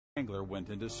Hagler went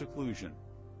into seclusion.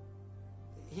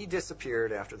 He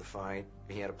disappeared after the fight.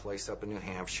 He had a place up in New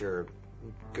Hampshire.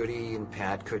 Goody and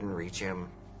Pat couldn't reach him.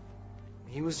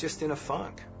 He was just in a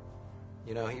funk.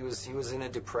 You know, he was in a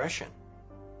depression.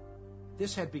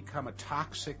 This had become a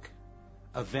toxic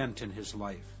event in his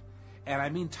life. And I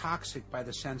mean toxic by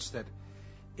the sense that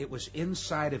it was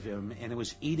inside of him and it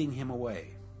was eating him away.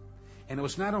 And it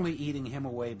was not only eating him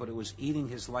away, but it was eating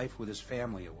his life with his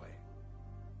family away.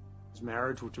 His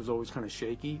marriage, which was always kind of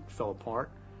shaky, fell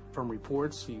apart. From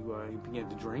reports, he began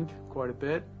to drink quite a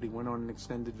bit. He went on an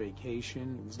extended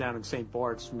vacation. He was down in St.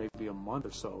 Bart's for maybe a month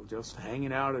or so, just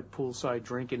hanging out at poolside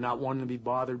drinking, not wanting to be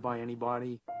bothered by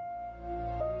anybody.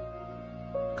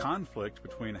 Conflict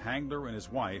between Hagler and his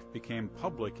wife became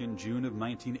public in June of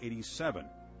 1987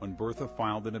 when Bertha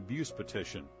filed an abuse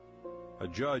petition. A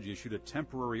judge issued a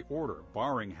temporary order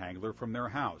barring Hagler from their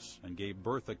house and gave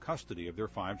Bertha custody of their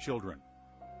 5 children.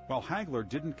 While Hagler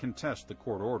didn't contest the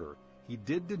court order, he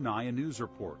did deny a news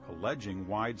report alleging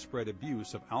widespread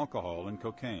abuse of alcohol and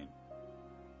cocaine.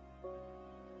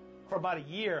 For about a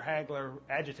year, Hagler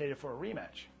agitated for a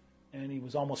rematch, and he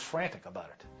was almost frantic about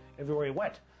it. Everywhere he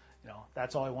went, you know,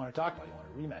 that's all he wanted to talk about. He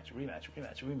wanted a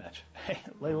rematch.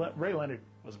 Ray Leonard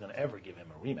wasn't going to ever give him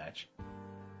a rematch.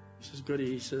 He says,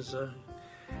 Goody, he says,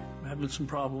 I'm having some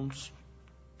problems,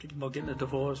 thinking about getting a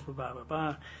divorce, blah, blah,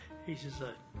 blah. He says,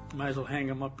 might as well hang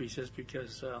him up, he says,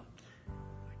 because I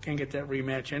can't get that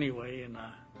rematch anyway. And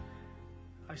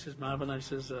I says, Marvin, I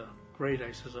says, great.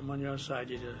 I says, I'm on your side.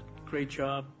 You did a great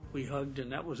job. We hugged,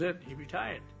 and that was it. He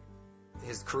retired.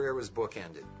 His career was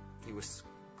bookended. He was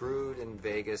screwed in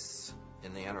Vegas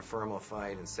in the Anna Firmo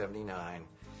fight in '79,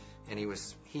 and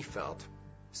he felt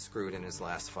screwed in his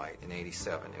last fight in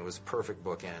 '87. It was a perfect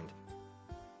bookend.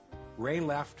 Ray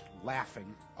left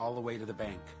laughing all the way to the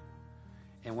bank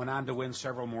and went on to win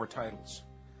several more titles.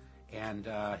 And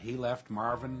he left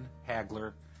Marvin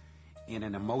Hagler in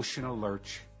an emotional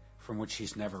lurch from which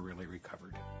he's never really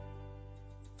recovered.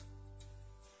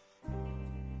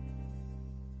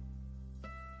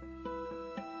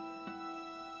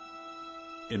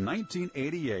 In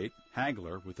 1988,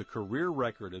 Hagler, with a career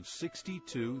record of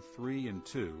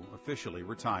 62-3-2, officially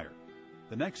retired.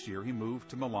 The next year, he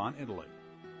moved to Milan, Italy.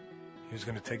 He was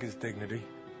going to take his dignity,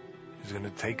 he was going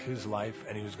to take his life,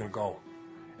 and he was going to go.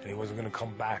 And he wasn't going to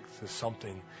come back to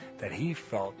something that he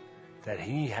felt that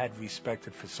he had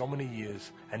respected for so many years,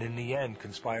 and in the end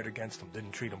conspired against him,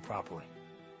 didn't treat him properly.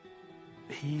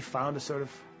 He found a sort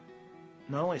of,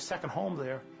 not only a second home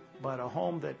there, but a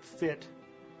home that fit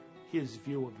his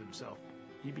view of himself.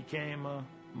 He became a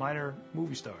minor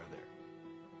movie star there.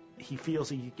 He feels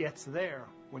he gets there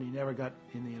when he never got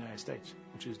in the United States,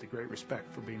 which is the great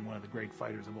respect for being one of the great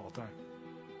fighters of all time.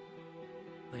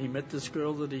 He met this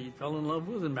girl that he fell in love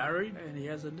with and married, and he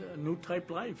has a new type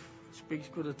life. Speaks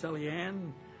good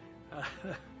Italian.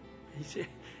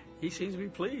 He seems to be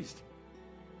pleased.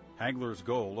 Hagler's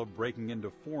goal of breaking into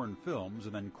foreign films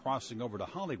and then crossing over to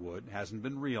Hollywood hasn't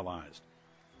been realized.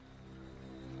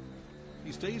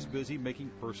 He stays busy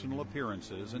making personal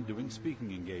appearances and doing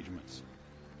speaking engagements.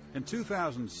 In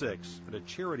 2006, at a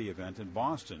charity event in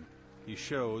Boston, he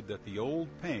showed that the old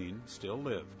pain still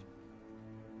lived.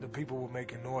 The people were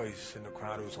making noise in the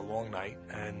crowd. It was a long night,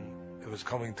 and it was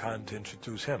coming time to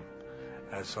introduce him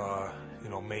as our,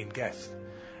 main guest.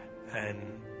 And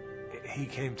he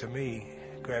came to me,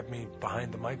 grabbed me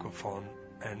behind the microphone,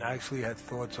 and actually had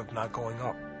thoughts of not going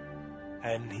up.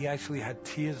 And he actually had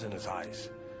tears in his eyes.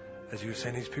 As he was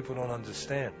saying, these people don't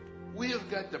understand. We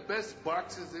have got the best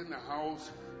boxers in the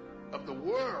house of the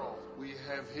world we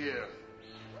have here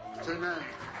tonight.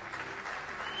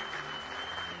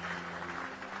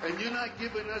 And you're not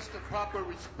giving us the proper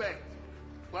respect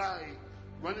by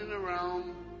running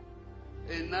around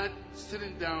and not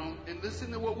sitting down and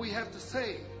listening to what we have to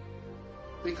say.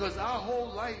 Because our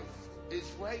whole life is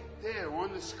right there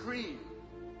on the screen.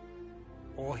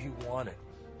 All he wanted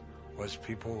was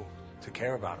people to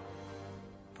care about him,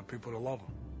 for people to love him.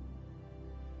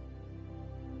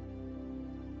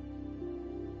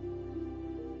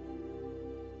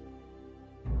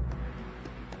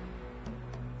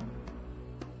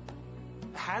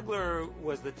 Hagler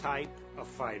was the type of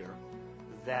fighter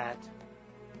that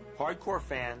hardcore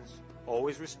fans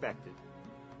always respected,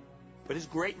 but his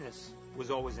greatness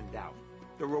was always in doubt.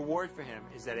 The reward for him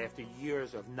is that after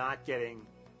years of not getting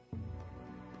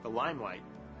the limelight,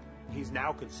 he's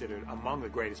now considered among the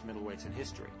greatest middleweights in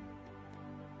history.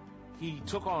 He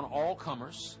took on all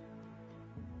comers,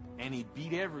 and he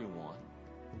beat everyone,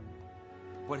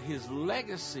 but his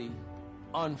legacy,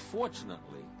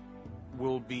 unfortunately,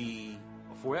 will be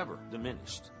forever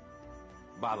diminished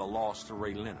by the loss to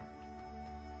Ray Leonard.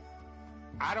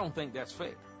 I don't think that's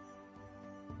fair.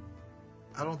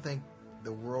 I don't think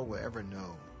the world will ever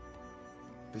know,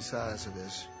 besides of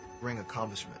his ring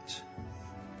accomplishments,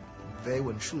 they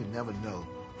will truly never know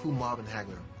who Marvin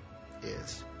Hagler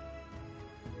is.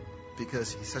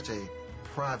 Because he's such a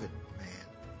private man,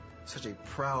 such a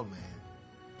proud man.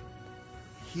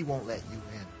 He won't let you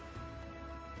in.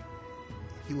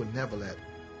 He will never let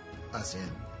us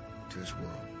in to his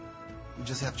world. We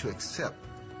just have to accept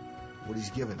what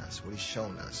he's given us, what he's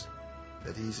shown us,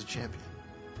 that he's a champion,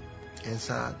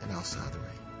 inside and outside the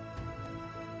ring.